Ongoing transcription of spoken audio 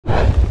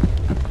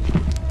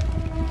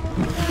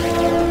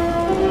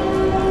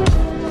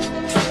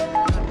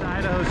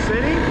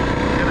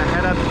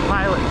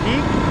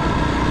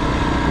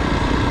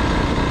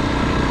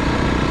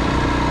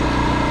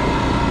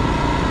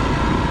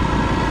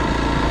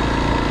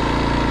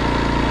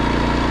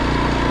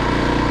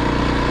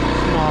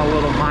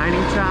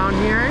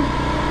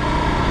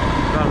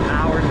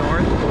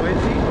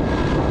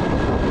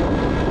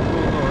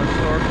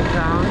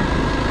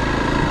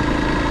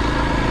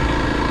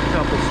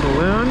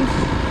buttons.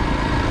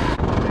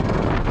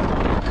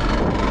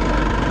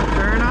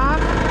 Turn off.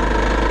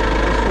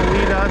 This will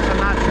lead us, I'm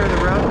not sure the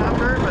road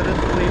number, but this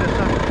will lead us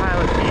up to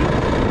Pilot Peak.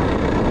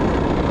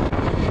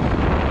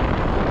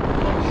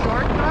 Little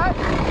shortcut.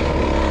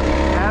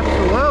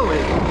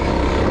 Absolutely.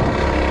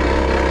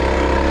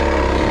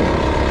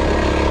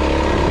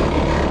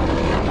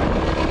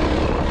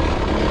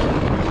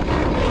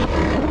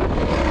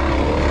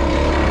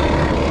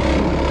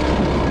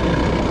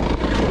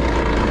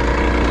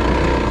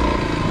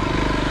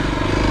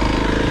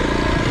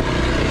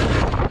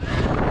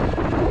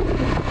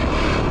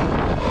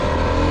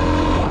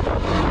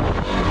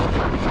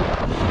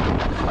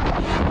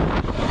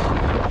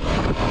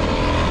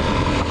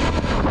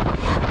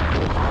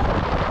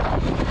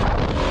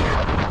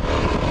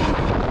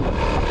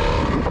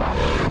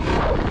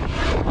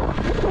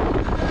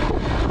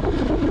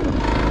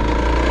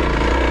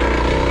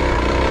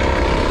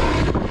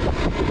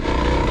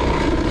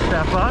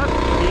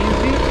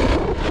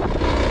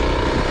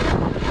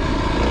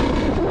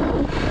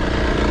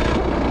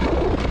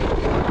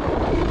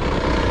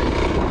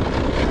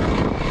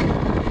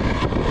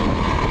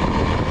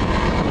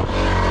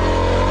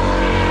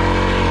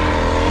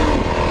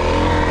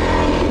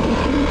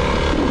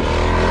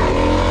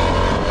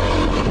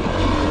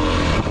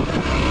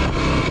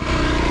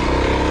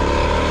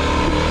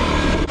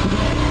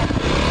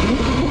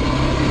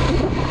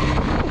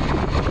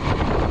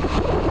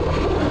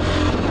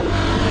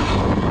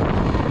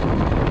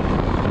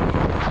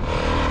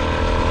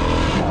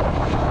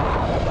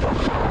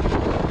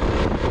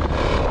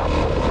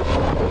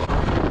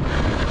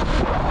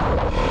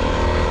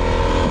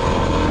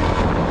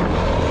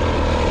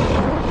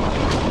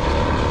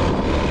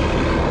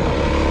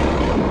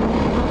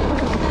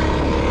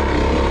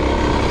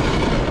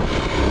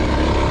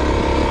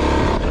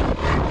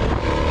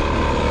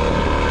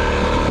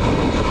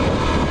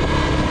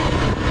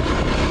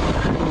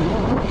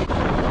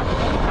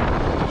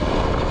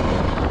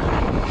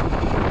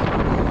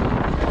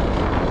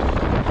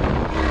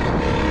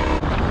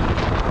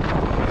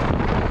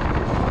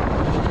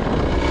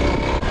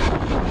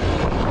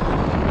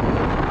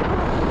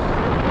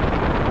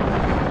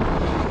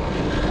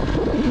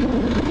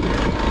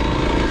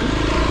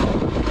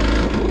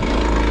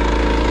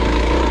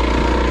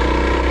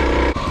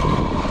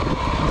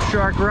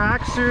 Shark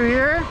rocks through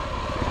here.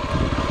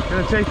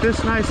 Gonna take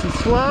this nice and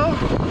slow.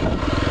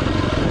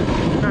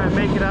 Try and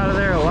make it out of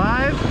there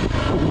alive.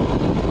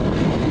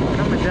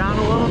 Coming down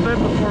a little bit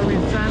before we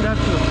send up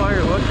to the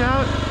fire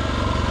lookout.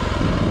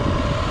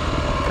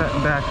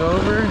 Cutting back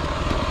over.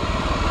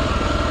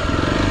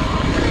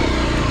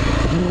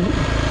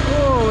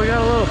 Whoa, we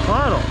got a little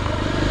puddle.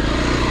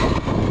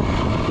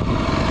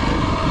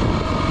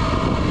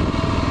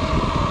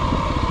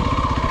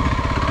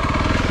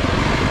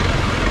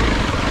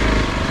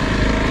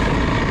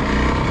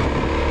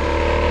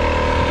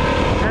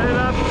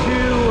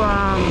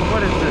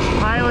 What is this?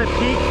 Pilot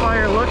Peak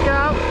Fire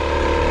Lookout.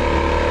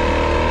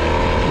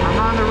 I'm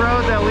on the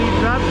road that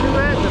leads up to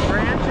it, the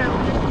branch at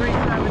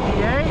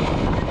 378.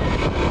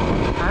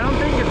 I don't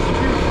think it's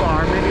too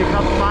far, maybe a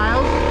couple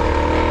miles.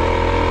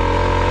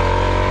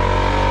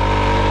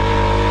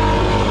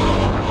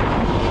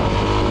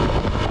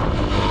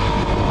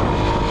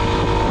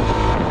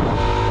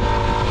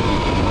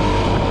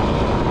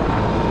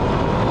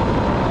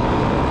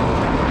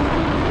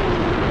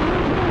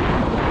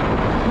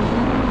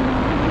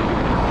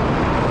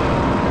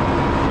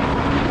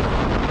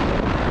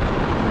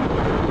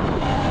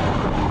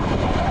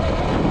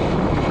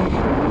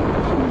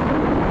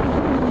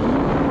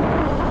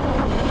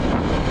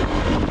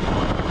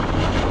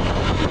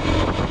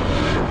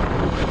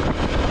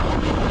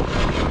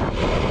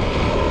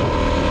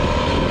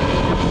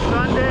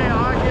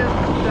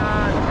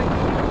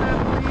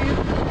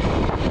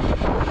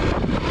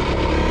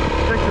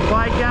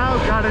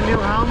 Got a new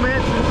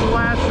helmet since the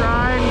last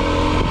ride.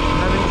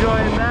 I'm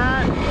enjoying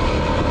that.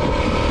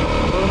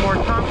 A little more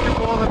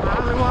comfortable than my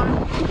other one.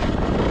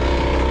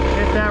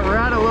 Hit that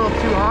rut a little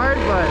too hard,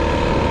 but I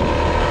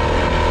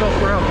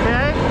hope we're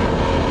okay.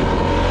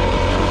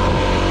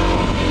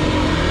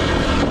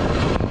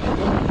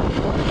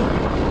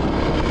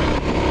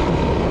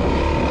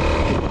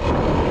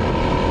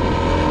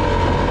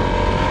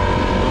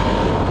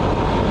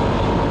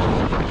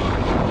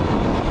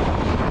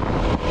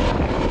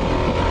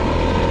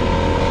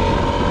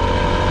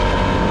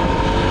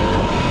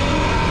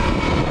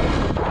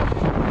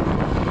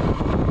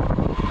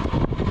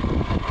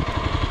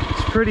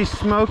 Pretty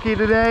smoky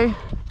today.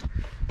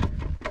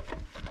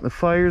 The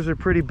fires are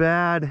pretty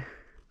bad.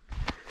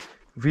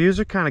 Views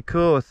are kind of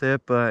cool with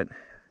it, but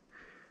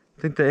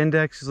I think the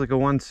index is like a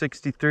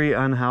 163,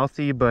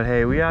 unhealthy, but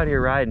hey, we out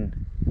here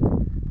riding.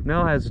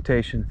 No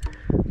hesitation.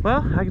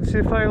 Well, I can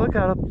see the fire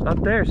lookout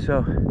up there,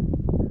 so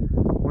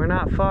we're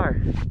not far.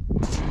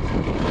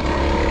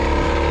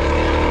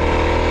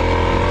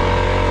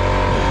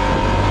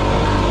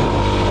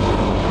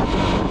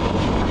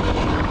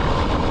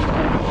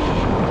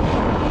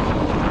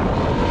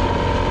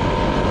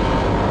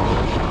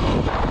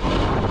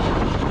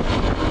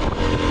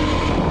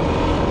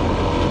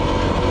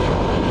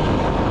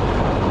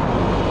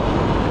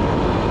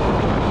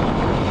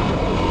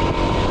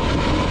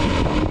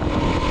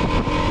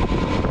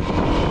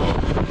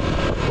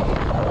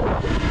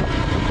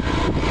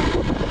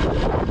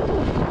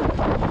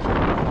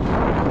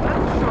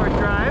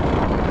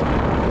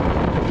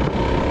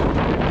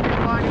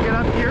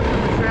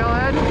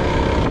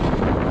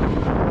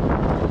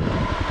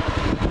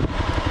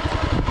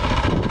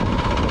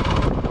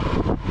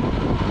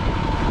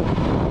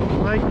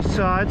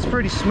 It's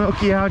pretty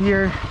smoky out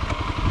here.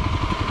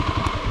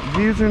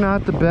 Views are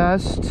not the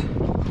best,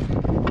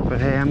 but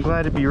hey, I'm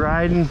glad to be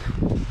riding.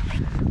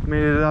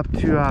 Made it up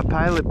to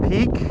Pilot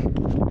Peak,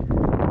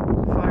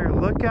 Fire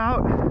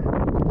Lookout.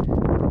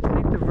 I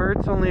think the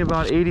vert's only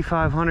about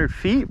 8,500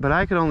 feet, but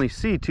I could only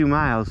see 2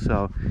 miles,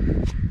 so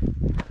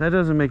that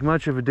doesn't make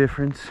much of a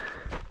difference.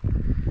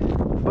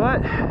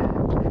 But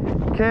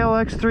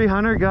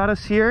KLX300 got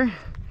us here.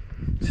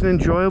 It's an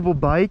enjoyable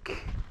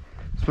bike.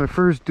 It's my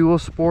first dual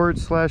sport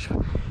slash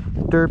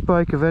dirt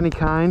bike of any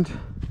kind,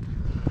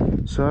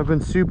 so I've been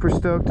super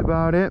stoked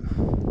about it.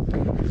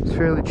 It's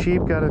fairly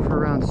cheap, got it for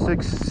around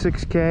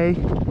 6K.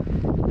 Did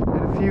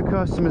a few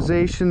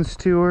customizations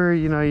to her.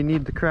 You know, you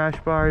need the crash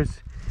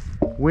bars,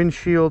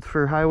 windshield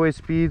for highway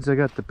speeds. I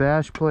got the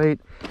bash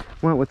plate,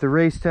 went with the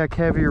Racetech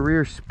heavier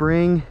rear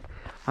spring,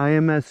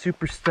 IMS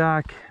super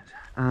stock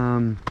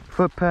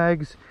foot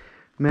pegs,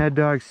 Mad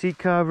Dog seat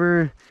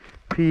cover,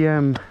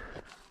 PM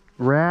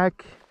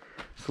rack.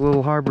 It's a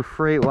little Harbor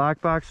Freight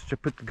lockbox, which I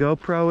put the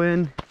GoPro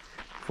in,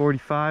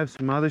 45,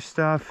 some other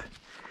stuff.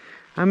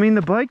 I mean,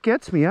 the bike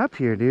gets me up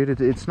here, dude.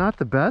 It's not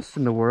the best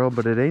in the world,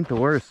 but it ain't the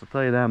worst, I'll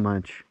tell you that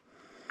much.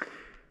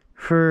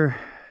 For a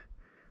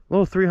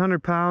little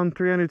 300-pound,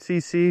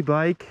 300cc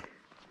bike,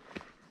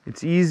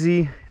 it's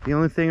easy. The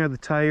only thing are the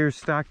tires.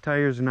 Stock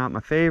tires are not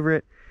my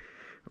favorite.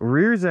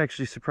 Rear's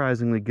actually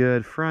surprisingly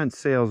good. Front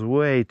sails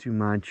way too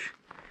much.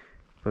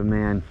 But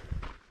man,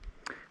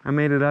 I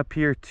made it up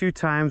here 2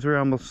 times where I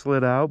almost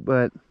slid out,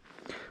 but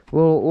a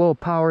little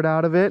powered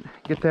out of it.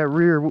 Get that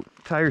rear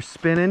tire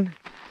spinning.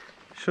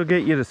 She'll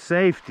get you to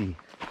safety.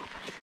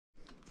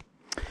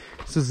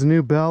 This is the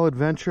new Bell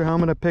Adventure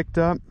helmet I picked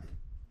up.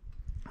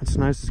 It's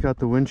nice. It's got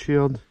the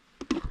windshield,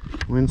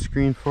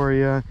 windscreen for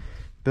you,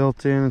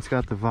 built in. It's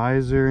got the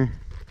visor.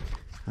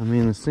 I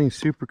mean, this thing's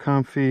super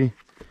comfy.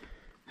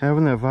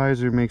 Having that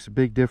visor makes a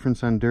big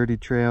difference on dirty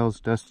trails,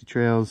 dusty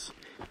trails,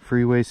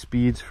 freeway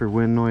speeds for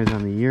wind noise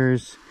on the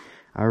ears.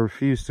 I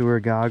refuse to wear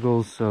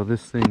goggles, so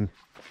this thing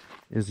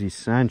is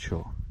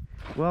essential.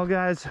 Well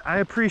guys, I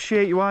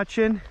appreciate you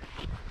watching.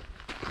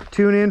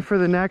 Tune in for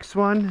the next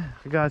one.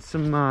 I got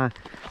some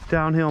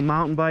downhill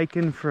mountain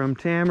biking from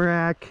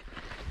Tamarack.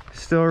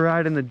 Still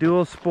riding the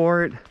dual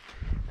sport.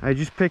 I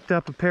just picked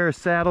up a pair of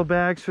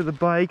saddlebags for the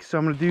bike, so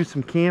I'm gonna do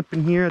some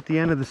camping here at the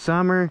end of the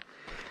summer.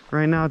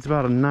 Right now it's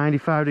about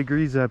 95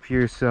 degrees up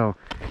here, so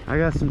I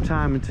got some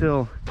time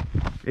until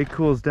it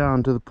cools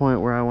down to the point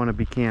where I want to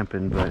be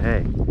camping. But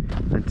hey,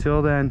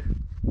 until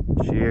then,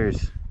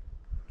 cheers.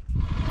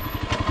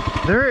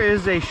 There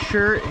is a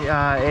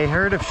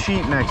herd of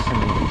sheep next to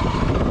me.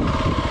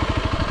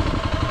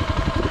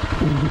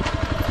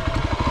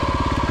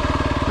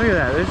 Look at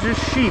that, there's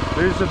just sheep.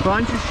 There's a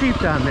bunch of sheep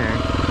down there.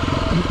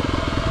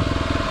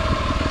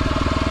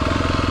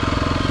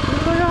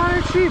 There's like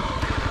 100 sheep.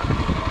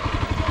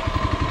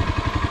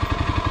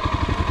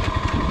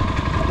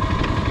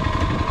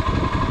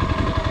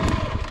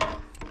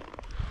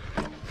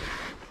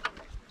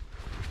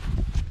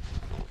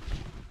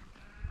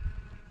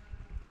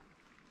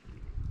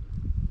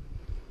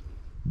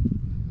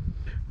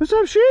 What's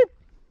up, sheep?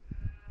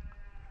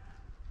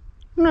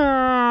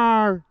 No.